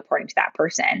to be reporting to that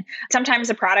person. Sometimes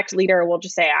a product leader will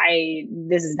just say,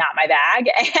 this is not my bag.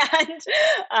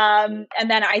 And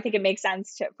then I think it makes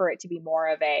sense for it to be more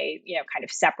of a, kind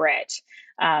of separate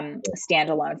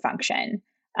standalone function.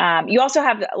 You also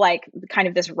have like kind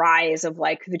of this rise of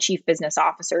like the chief business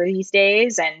officer these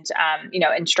days. And,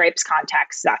 in Stripe's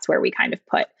context, that's where we kind of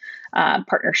put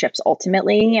partnerships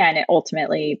ultimately. And it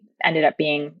ultimately ended up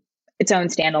being its own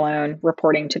standalone,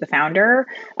 reporting to the founder.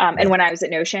 And when I was at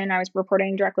Notion, I was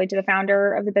reporting directly to the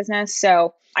founder of the business.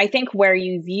 So I think where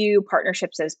you view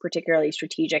partnerships as particularly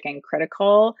strategic and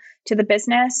critical to the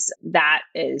business, that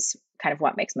is kind of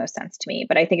what makes most sense to me.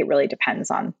 But I think it really depends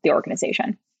on the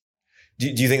organization. Do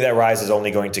you think that rise is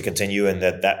only going to continue, and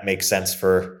that makes sense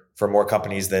for more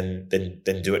companies than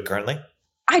do it currently?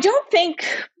 I don't think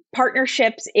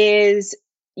partnerships is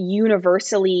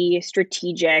universally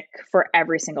strategic for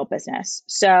every single business.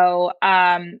 So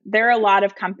there are a lot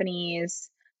of companies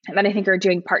that I think are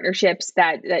doing partnerships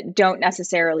that don't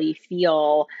necessarily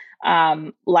feel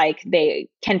like they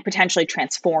can potentially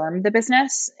transform the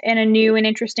business in a new and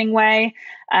interesting way.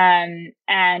 And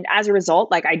as a result,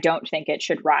 like, I don't think it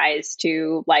should rise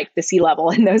to like the C-level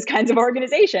in those kinds of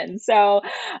organizations. So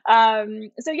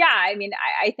yeah, I mean,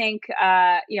 I think,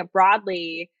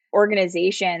 broadly,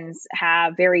 organizations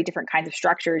have very different kinds of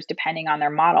structures depending on their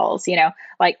models.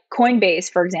 Like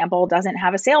Coinbase, for example, doesn't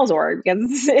have a sales org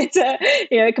because it's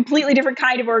a completely different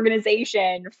kind of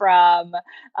organization from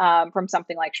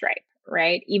something like Stripe,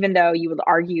 right? Even though you would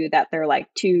argue that they're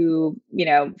like two,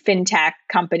 fintech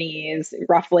companies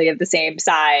roughly of the same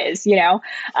size,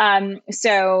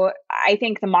 So I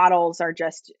think the models are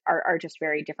just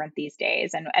very different these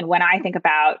days. And when I think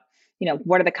about,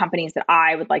 what are the companies that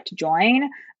I would like to join?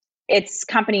 It's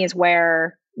companies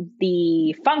where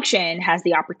the function has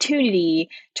the opportunity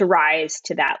to rise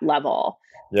to that level.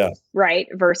 Yeah. Right.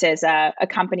 Versus a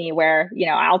company where,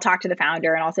 I'll talk to the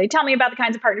founder and I'll say, tell me about the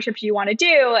kinds of partnerships you want to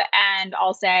do. And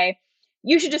I'll say,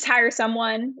 you should just hire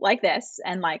someone like this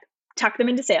and like tuck them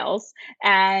into sales.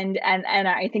 And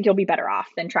I think you'll be better off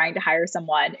than trying to hire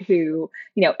someone who,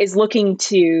 is looking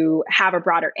to have a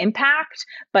broader impact,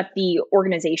 but the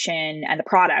organization and the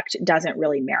product doesn't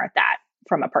really merit that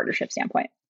from a partnership standpoint.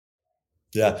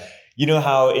 Yeah. You know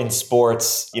how in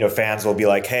sports, fans will be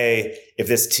like, hey, if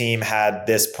this team had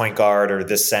this point guard or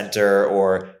this center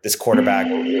or this quarterback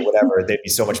or whatever, they'd be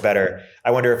so much better.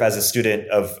 I wonder if as a student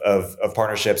of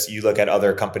partnerships, you look at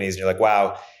other companies and you're like,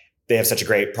 wow, they have such a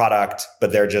great product,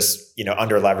 but they're just,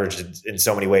 under leveraged in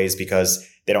so many ways because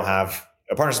they don't have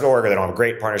a partnerships org or they don't have a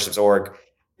great partnerships org.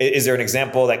 Is there an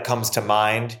example that comes to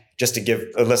mind just to give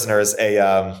listeners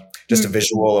a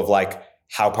visual of like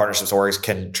how partnerships orgs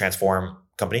can transform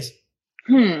companies?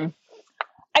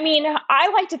 I mean, I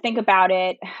like to think about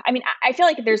it. I mean, I feel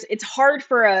like it's hard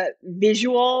for a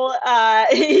visual,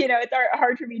 it's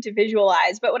hard for me to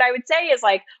visualize. But what I would say is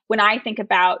like, when I think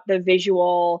about the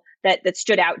visual that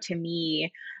stood out to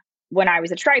me when I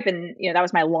was at Stripe, and, that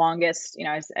was my longest,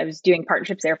 I was doing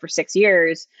partnerships there for 6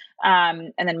 years,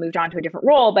 and then moved on to a different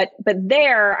role. But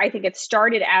there, I think it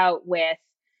started out with,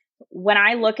 when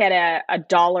I look at a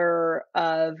dollar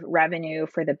of revenue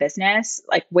for the business,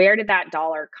 like where did that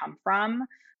dollar come from?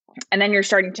 And then you're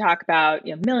starting to talk about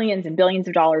millions and billions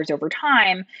of dollars over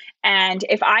time. And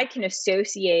if I can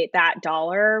associate that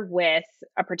dollar with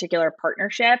a particular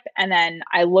partnership, and then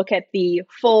I look at the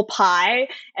full pie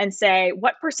and say,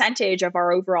 what percentage of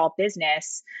our overall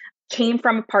business came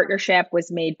from a partnership,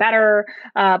 was made better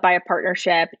by a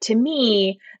partnership, to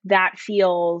me, that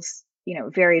feels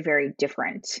very, very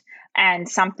different, and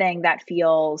something that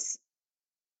feels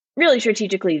really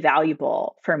strategically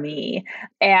valuable for me.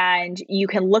 And you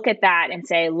can look at that and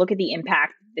say, look at the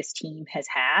impact this team has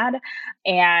had.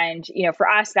 And, for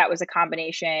us, that was a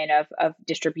combination of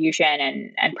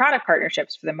distribution and product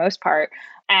partnerships for the most part.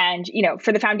 And,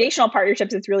 for the foundational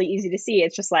partnerships, it's really easy to see.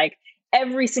 It's just like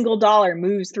every single dollar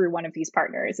moves through one of these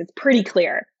partners. It's pretty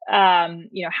clear,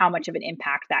 how much of an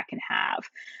impact that can have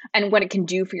and what it can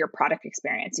do for your product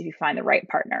experience if you find the right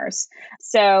partners.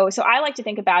 So I like to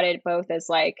think about it both as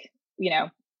like,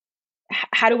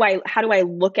 how do I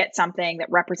look at something that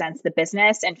represents the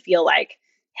business and feel like,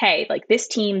 hey, like this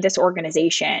team, this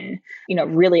organization,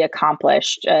 really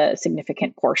accomplished a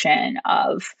significant portion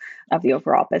of the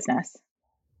overall business.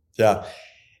 Yeah.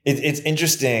 It's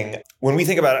interesting when we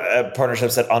think about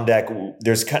partnerships at OnDeck.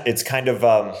 There's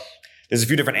a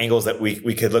few different angles that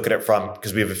we could look at it from,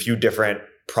 because we have a few different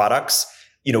products.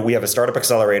 We have a startup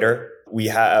accelerator. We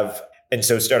have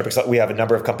a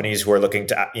number of companies who are looking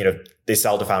to, they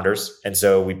sell to founders, and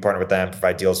so we partner with them,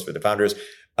 provide deals for the founders.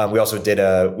 We also did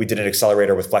an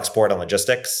accelerator with Flexport on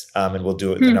logistics, and we'll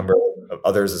do a number of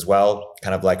others as well,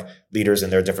 kind of like leaders in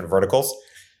their different verticals.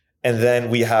 And then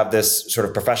we have this sort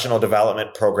of professional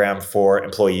development program for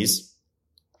employees.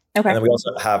 Okay. And then we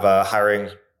also have a hiring,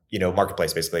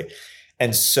 marketplace basically.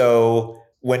 And so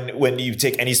when you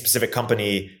take any specific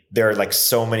company, there are like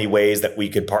so many ways that we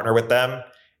could partner with them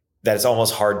that it's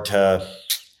almost hard to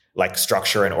like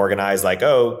structure and organize, like,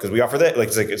 because we offer that. Like,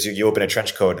 it's you open a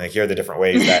trench coat and like, here are the different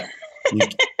ways that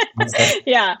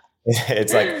yeah.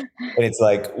 It's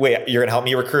like, wait, you're gonna help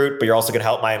me recruit, but you're also gonna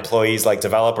help my employees like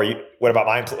develop. What about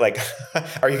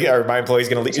are my employees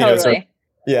gonna leave? Totally.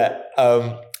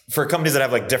 For companies that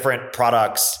have like different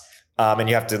products, and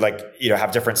you have to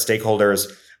have different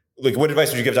stakeholders, like what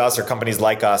advice would you give to us or companies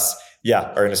like us?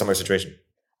 Are in a similar situation?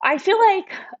 I feel like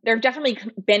there have definitely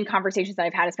been conversations that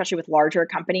I've had, especially with larger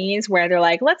companies, where they're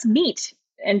like, let's meet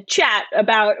and chat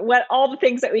about what all the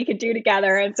things that we could do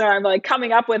together. And so I'm like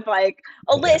coming up with like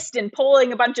a list and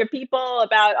polling a bunch of people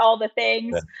about all the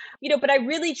things, but I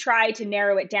really try to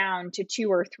narrow it down to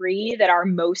 2 or 3 that are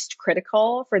most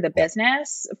critical for the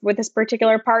business with this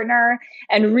particular partner,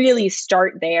 and really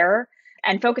start there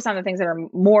and focus on the things that are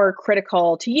more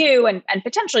critical to you and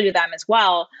potentially to them as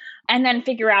well. And then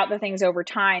figure out the things over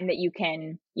time that you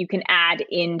can add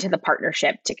into the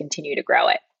partnership to continue to grow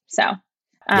it. So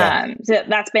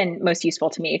that's been most useful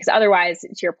to me, because otherwise,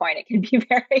 to your point, it can be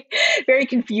very, very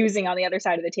confusing on the other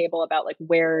side of the table about like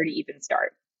where to even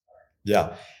start.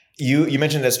 Yeah. You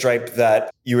mentioned at Stripe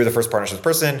that you were the first partnerships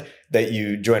person, that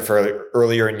you joined for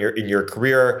earlier in your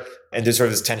career, and there's sort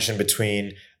of this tension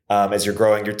between as you're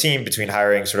growing your team, between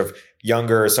hiring sort of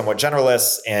younger, somewhat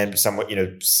generalists, and somewhat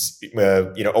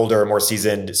older, more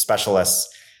seasoned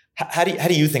specialists. How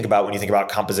do you think about when you think about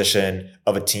composition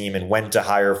of a team and when to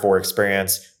hire for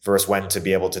experience versus when to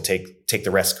be able to take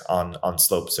the risk on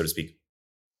slope, so to speak?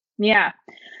 Yeah.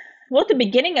 Well, at the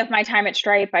beginning of my time at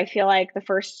Stripe, I feel like the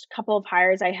first couple of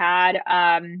hires I had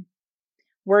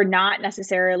were not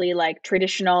necessarily like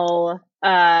traditional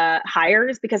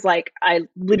hires because like I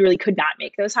literally could not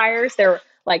make those hires. There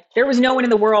was no one in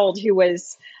the world who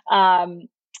was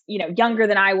younger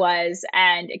than I was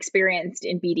and experienced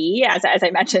in BD. As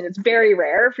I mentioned, it's very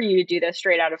rare for you to do this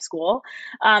straight out of school.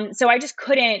 So I just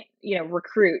couldn't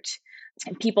recruit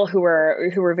people who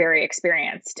were very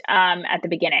experienced at the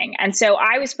beginning. And so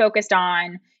I was focused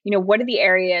on, what are the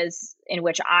areas in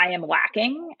which I am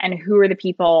lacking and who are the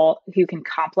people who can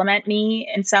complement me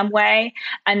in some way.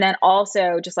 And then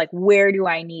also just like, where do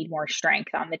I need more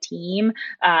strength on the team,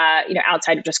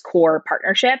 outside of just core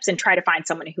partnerships, and try to find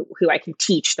someone who I can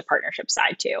teach the partnership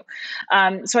side to.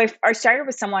 So I started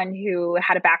with someone who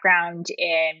had a background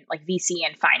in like VC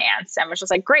and finance and was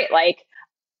just like, great, like,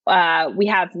 we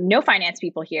have no finance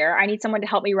people here. I need someone to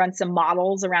help me run some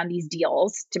models around these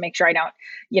deals to make sure I don't,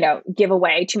 give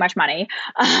away too much money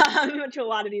to a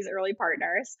lot of these early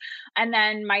partners. And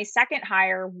then my second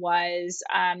hire was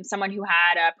someone who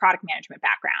had a product management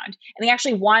background, and they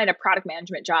actually wanted a product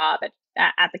management job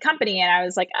at the company. And I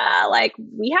was like,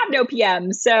 we have no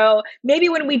PM. So maybe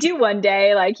when we do one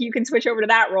day, like you can switch over to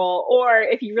that role. Or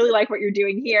if you really like what you're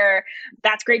doing here,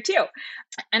 that's great too.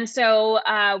 And so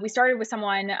we started with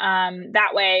someone that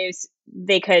way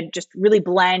they could just really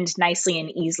blend nicely and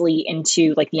easily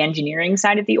into like the engineering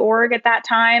side of the org at that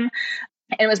time.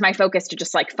 And it was my focus to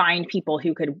just like find people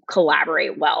who could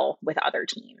collaborate well with other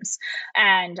teams.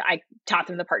 And I taught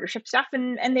them the partnership stuff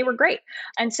and they were great.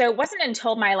 And so it wasn't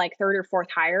until my like third or fourth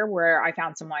hire where I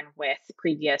found someone with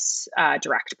previous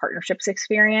direct partnerships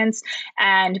experience.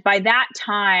 And by that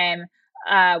time,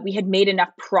 we had made enough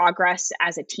progress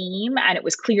as a team, and it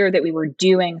was clear that we were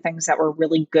doing things that were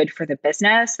really good for the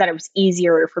business, that it was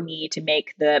easier for me to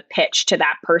make the pitch to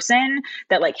that person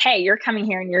that like, hey, you're coming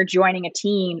here and you're joining a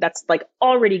team that's like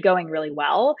already going really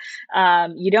well.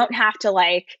 You don't have to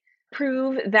like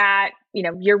prove that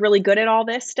you're really good at all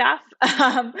this stuff.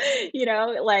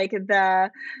 Like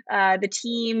the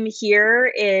team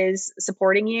here is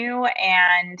supporting you,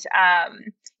 and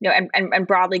and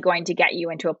broadly going to get you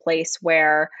into a place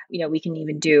where we can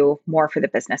even do more for the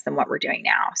business than what we're doing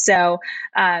now. So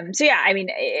yeah, I mean,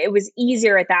 it was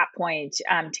easier at that point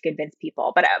to convince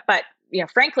people, but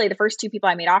frankly, the first two people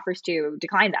I made offers to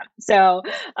declined them. So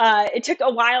it took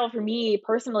a while for me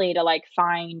personally to like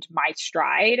find my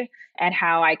stride and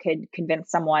how I could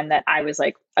convince someone that I was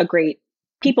like a great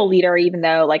people leader, even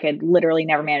though like I'd literally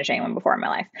never managed anyone before in my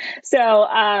life. So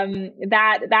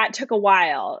that took a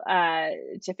while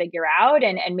to figure out,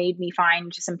 and made me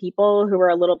find some people who were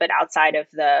a little bit outside of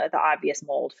the obvious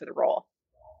mold for the role.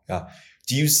 Yeah.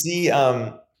 Do you see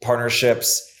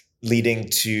partnerships leading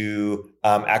to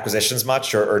acquisitions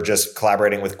much, or just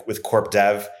collaborating with corp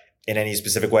dev in any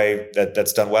specific way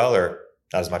that's done well, or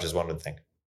not as much as one would think?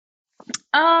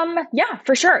 Yeah,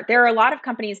 for sure. There are a lot of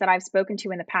companies that I've spoken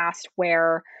to in the past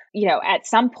where, at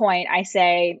some point I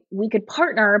say we could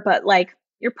partner, but like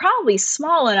you're probably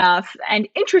small enough and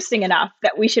interesting enough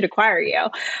that we should acquire you.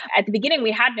 At the beginning,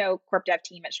 we had no corp dev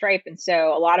team at Stripe. And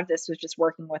so a lot of this was just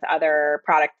working with other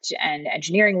product and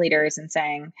engineering leaders and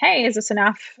saying, hey, is this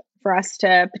enough for us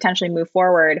to potentially move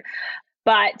forward?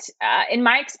 But in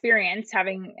my experience,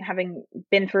 having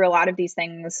been through a lot of these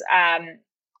things,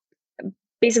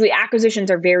 basically acquisitions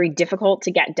are very difficult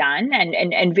to get done,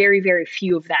 and very, very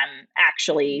few of them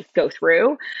actually go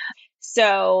through.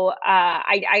 So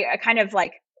I kind of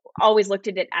like always looked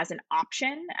at it as an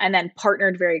option, and then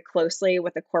partnered very closely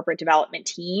with the corporate development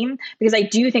team, because I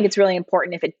do think it's really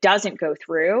important, if it doesn't go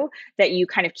through, that you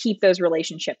kind of keep those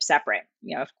relationships separate.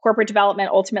 If corporate development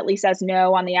ultimately says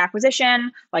no on the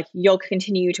acquisition, like you'll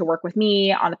continue to work with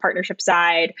me on the partnership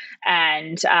side,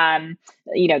 and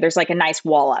there's like a nice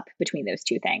wall up between those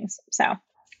two things. So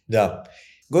yeah.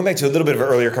 Going back to a little bit of an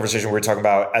earlier conversation, we were talking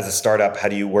about as a startup, how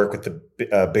do you work with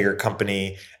the bigger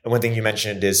company? And one thing you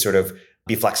mentioned is sort of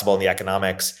be flexible in the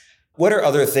economics. What are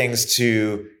other things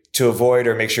to avoid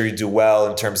or make sure you do well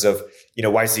in terms of,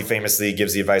 YC famously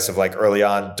gives the advice of like early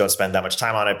on, don't spend that much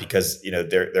time on it because,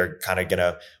 they're kind of going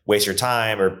to waste your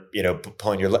time, or,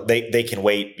 pulling they can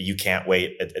wait, but you can't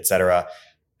wait, et cetera.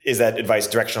 Is that advice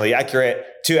directionally accurate?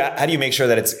 Two, how do you make sure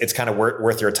that it's kind of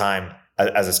worth your time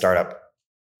as a startup?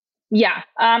 Yeah,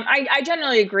 I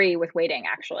generally agree with waiting,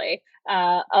 actually.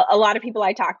 A lot of people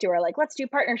I talk to are like, let's do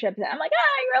partnerships. And I'm like,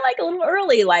 you're like a little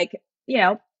early. Like,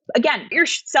 again,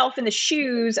 yourself in the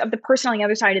shoes of the person on the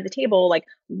other side of the table. Like,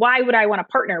 why would I want to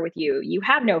partner with you? You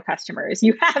have no customers.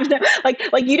 You have no,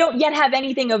 like you don't yet have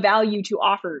anything of value to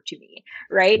offer to me.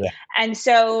 Right. Yeah. And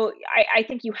so I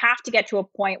think you have to get to a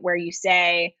point where you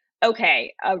say,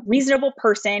 okay, a reasonable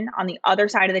person on the other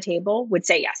side of the table would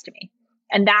say yes to me.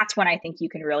 And that's when I think you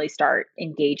can really start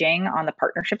engaging on the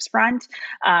partnerships front.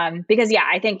 Because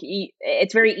I think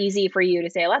it's very easy for you to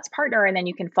say, let's partner. And then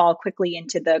you can fall quickly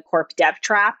into the corp dev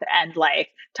trap and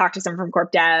like talk to someone from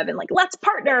corp dev and like, let's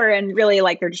partner. And really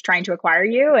like, they're just trying to acquire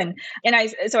you.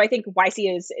 So I think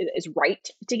YC is right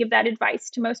to give that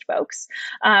advice to most folks.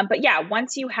 But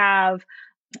once you have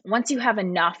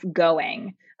enough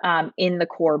going in the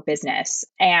core business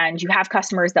and you have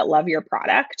customers that love your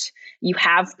product, you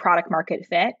have product market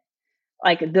fit,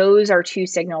 like those are two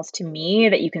signals to me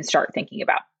that you can start thinking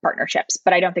about partnerships,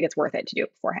 but I don't think it's worth it to do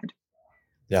it beforehand.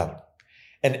 Yeah.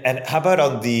 And how about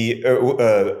on the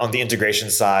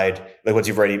integration side, like once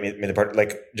you've already made the part,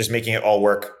 like just making it all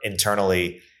work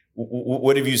internally,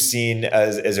 what have you seen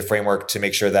as a framework to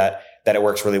make sure that it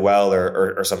works really well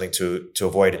or something to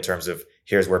avoid in terms of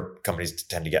here's where companies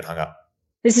tend to get hung up?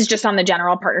 This is just on the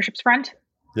general partnerships front?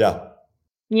 Yeah.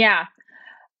 Yeah.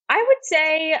 I would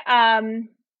say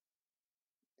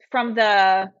from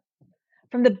the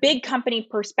big company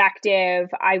perspective,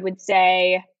 I would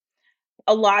say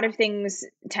a lot of things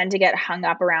tend to get hung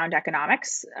up around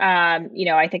economics.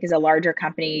 I think as a larger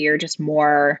company, you're just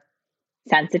more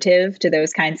sensitive to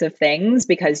those kinds of things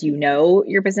because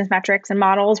your business metrics and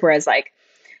models, whereas like,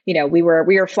 we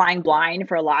were flying blind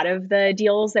for a lot of the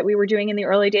deals that we were doing in the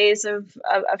early days of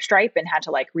Stripe and had to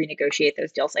like renegotiate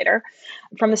those deals later.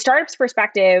 From the startup's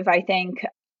perspective, I think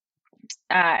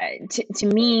to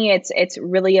me, it's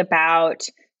really about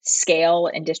scale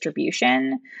and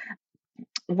distribution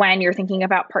when you're thinking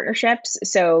about partnerships.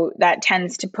 So that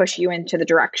tends to push you into the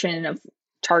direction of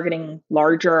targeting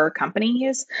larger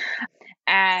companies.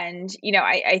 And,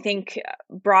 I think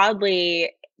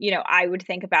broadly, I would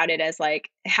think about it as like,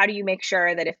 how do you make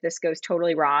sure that if this goes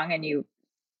totally wrong and you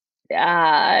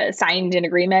signed an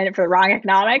agreement for the wrong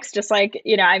economics, just like,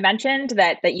 I mentioned,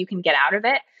 that you can get out of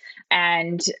it.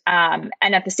 And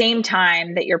at the same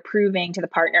time that you're proving to the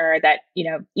partner that,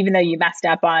 even though you messed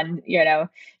up on,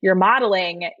 your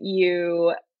modeling,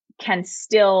 you can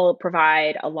still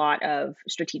provide a lot of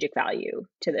strategic value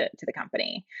to the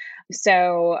company.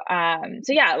 So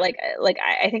like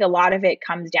I think a lot of it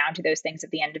comes down to those things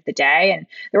at the end of the day. And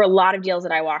there were a lot of deals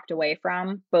that I walked away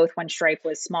from, both when Stripe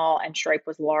was small and Stripe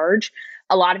was large.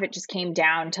 A lot of it just came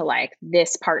down to like,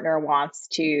 this partner wants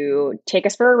to take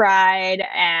us for a ride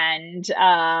and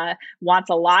wants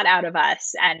a lot out of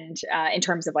us. And in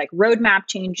terms of like roadmap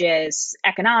changes,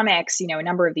 economics, a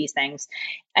number of these things.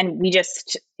 And we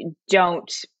just don't,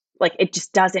 like, it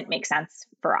just doesn't make sense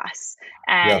for us.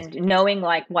 And knowing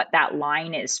like what that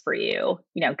line is for you,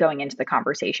 going into the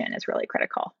conversation is really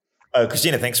critical.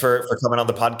 Cristina, thanks for coming on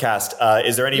the podcast.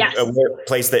 Is there any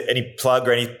any plug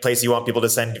or any place you want people to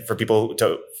send for people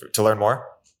to learn more?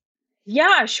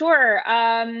 Yeah, sure.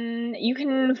 You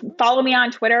can follow me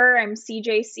on Twitter. I'm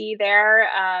CJC there.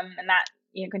 And that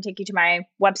can take you to my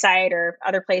website or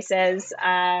other places.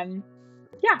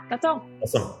 That's all.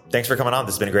 Awesome. Thanks for coming on.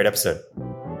 This has been a great episode.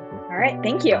 All right.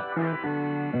 Thank you.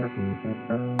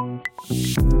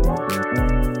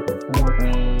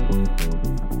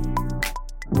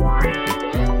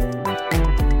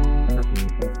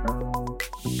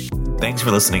 Thanks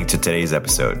for listening to today's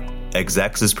episode.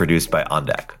 Execs is produced by On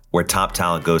Deck, where top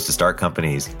talent goes to start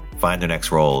companies, find their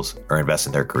next roles, or invest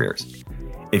in their careers.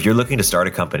 If you're looking to start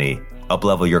a company,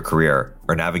 up-level your career,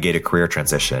 or navigate a career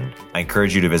transition, I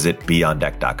encourage you to visit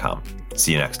beondeck.com.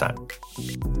 See you next time.